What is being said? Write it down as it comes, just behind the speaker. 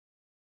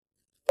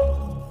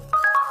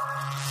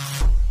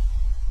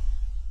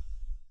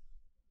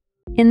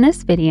In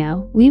this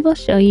video, we will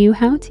show you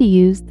how to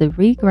use the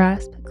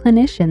ReGrasp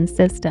Clinician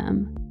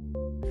System.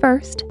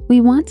 First,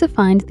 we want to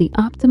find the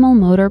optimal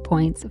motor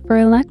points for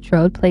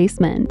electrode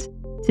placement.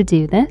 To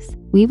do this,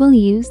 we will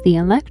use the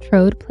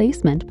Electrode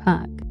Placement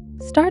Puck.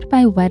 Start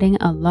by wetting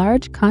a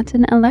large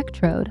cotton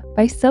electrode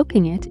by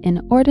soaking it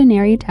in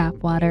ordinary tap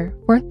water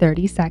for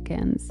 30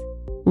 seconds.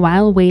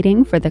 While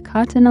waiting for the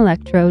cotton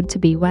electrode to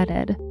be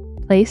wetted,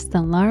 place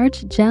the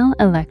large gel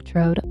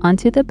electrode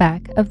onto the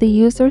back of the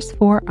user's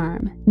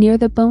forearm near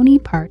the bony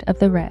part of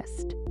the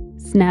wrist.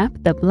 Snap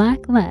the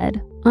black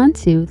lead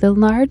onto the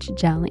large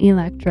gel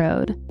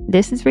electrode.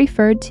 This is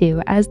referred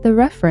to as the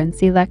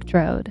reference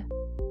electrode.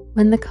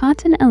 When the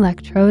cotton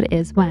electrode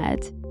is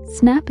wet,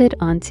 snap it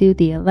onto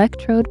the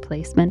Electrode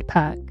Placement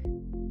Puck.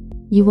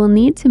 You will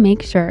need to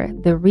make sure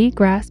the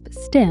ReGrasp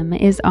stim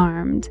is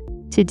armed.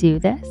 To do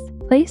this,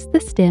 place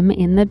the stim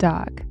in the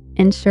dock.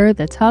 Ensure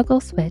the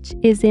toggle switch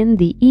is in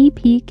the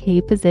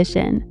EPK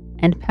position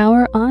and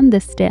power on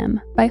the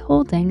stim by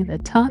holding the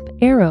top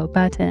arrow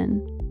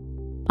button.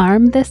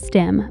 Arm the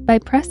stim by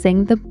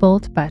pressing the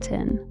bolt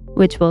button,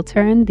 which will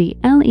turn the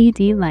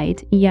LED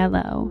light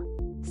yellow.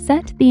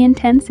 Set the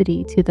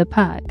intensity to the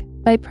puck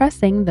by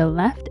pressing the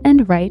left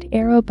and right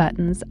arrow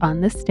buttons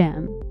on the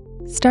stim.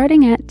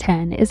 Starting at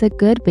 10 is a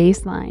good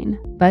baseline,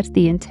 but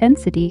the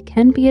intensity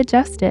can be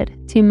adjusted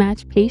to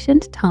match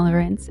patient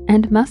tolerance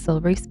and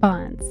muscle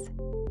response.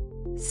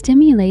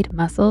 Stimulate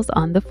muscles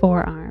on the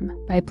forearm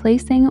by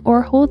placing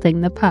or holding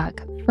the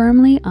puck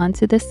firmly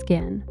onto the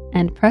skin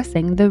and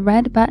pressing the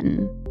red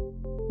button.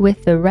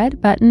 With the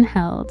red button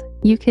held,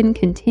 you can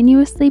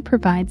continuously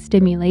provide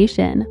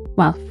stimulation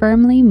while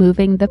firmly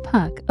moving the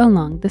puck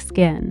along the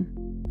skin.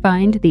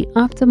 Find the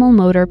optimal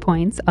motor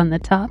points on the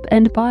top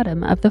and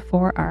bottom of the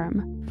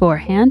forearm for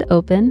hand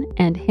open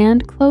and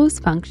hand close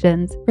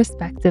functions,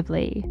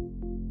 respectively.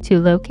 To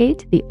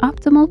locate the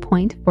optimal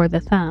point for the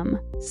thumb,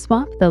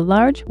 swap the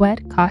large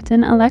wet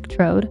cotton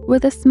electrode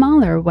with a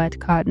smaller wet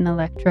cotton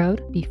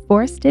electrode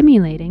before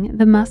stimulating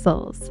the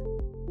muscles.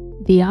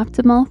 The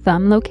optimal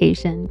thumb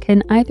location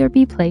can either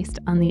be placed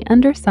on the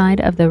underside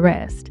of the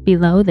wrist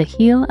below the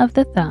heel of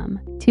the thumb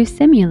to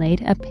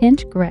simulate a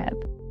pinch grip,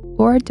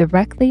 or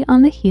directly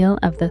on the heel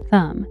of the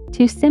thumb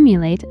to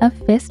simulate a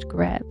fist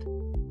grip.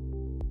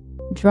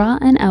 Draw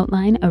an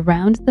outline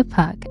around the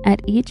puck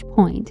at each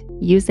point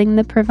using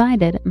the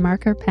provided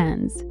marker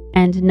pens,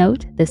 and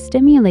note the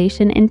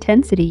stimulation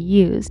intensity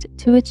used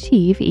to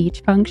achieve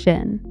each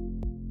function.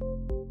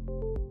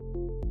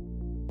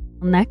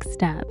 Next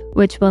step,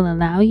 which will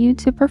allow you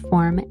to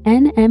perform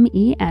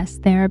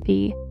NMES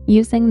therapy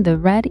using the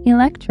red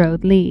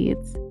electrode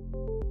leads.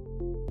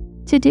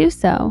 To do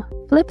so,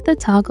 flip the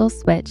toggle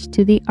switch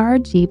to the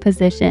RG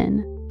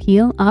position,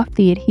 peel off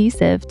the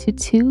adhesive to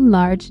two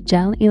large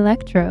gel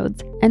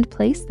electrodes and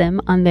place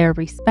them on their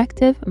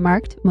respective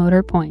marked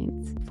motor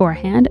points for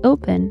hand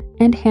open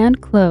and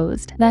hand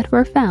closed that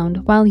were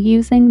found while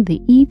using the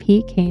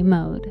EPK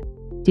mode.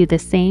 Do the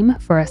same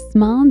for a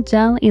small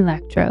gel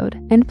electrode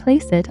and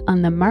place it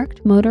on the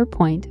marked motor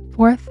point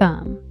for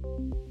thumb.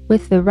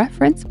 With the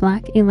reference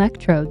black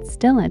electrode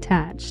still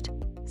attached,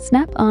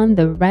 snap on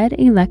the red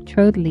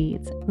electrode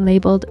leads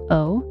labeled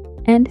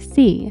O and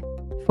C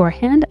for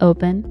hand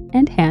open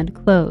and hand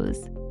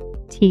close,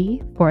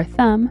 T for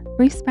thumb,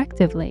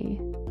 respectively.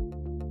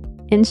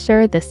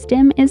 Ensure the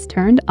stim is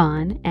turned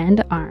on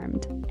and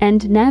armed,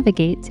 and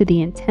navigate to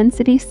the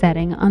intensity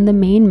setting on the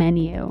main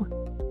menu.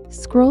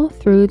 Scroll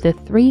through the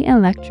 3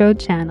 electrode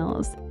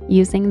channels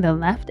using the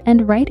left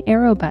and right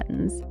arrow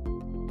buttons,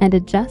 and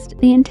adjust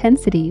the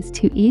intensities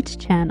to each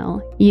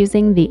channel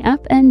using the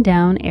up and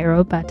down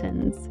arrow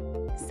buttons.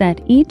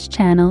 Set each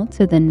channel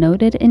to the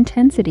noted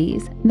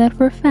intensities that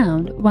were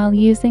found while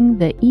using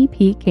the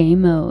EPK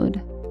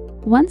mode.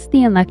 Once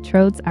the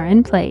electrodes are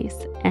in place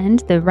and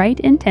the right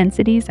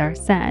intensities are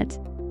set,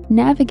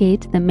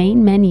 navigate the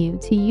main menu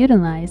to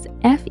utilize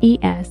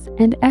FES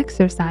and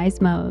exercise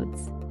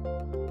modes.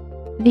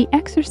 The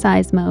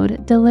exercise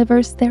mode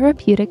delivers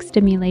therapeutic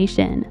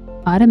stimulation,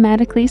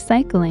 automatically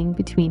cycling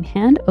between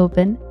hand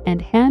open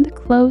and hand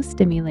close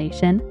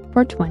stimulation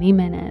for 20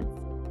 minutes.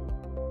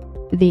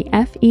 The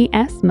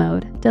FES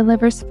mode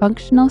delivers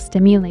functional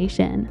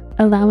stimulation,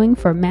 allowing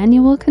for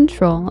manual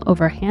control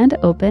over hand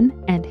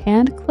open and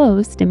hand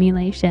close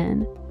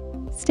stimulation.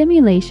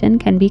 Stimulation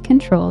can be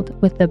controlled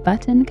with the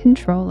button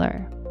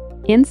controller.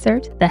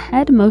 Insert the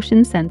head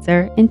motion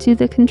sensor into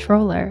the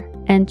controller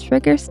and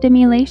trigger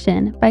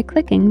stimulation by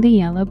clicking the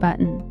yellow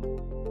button.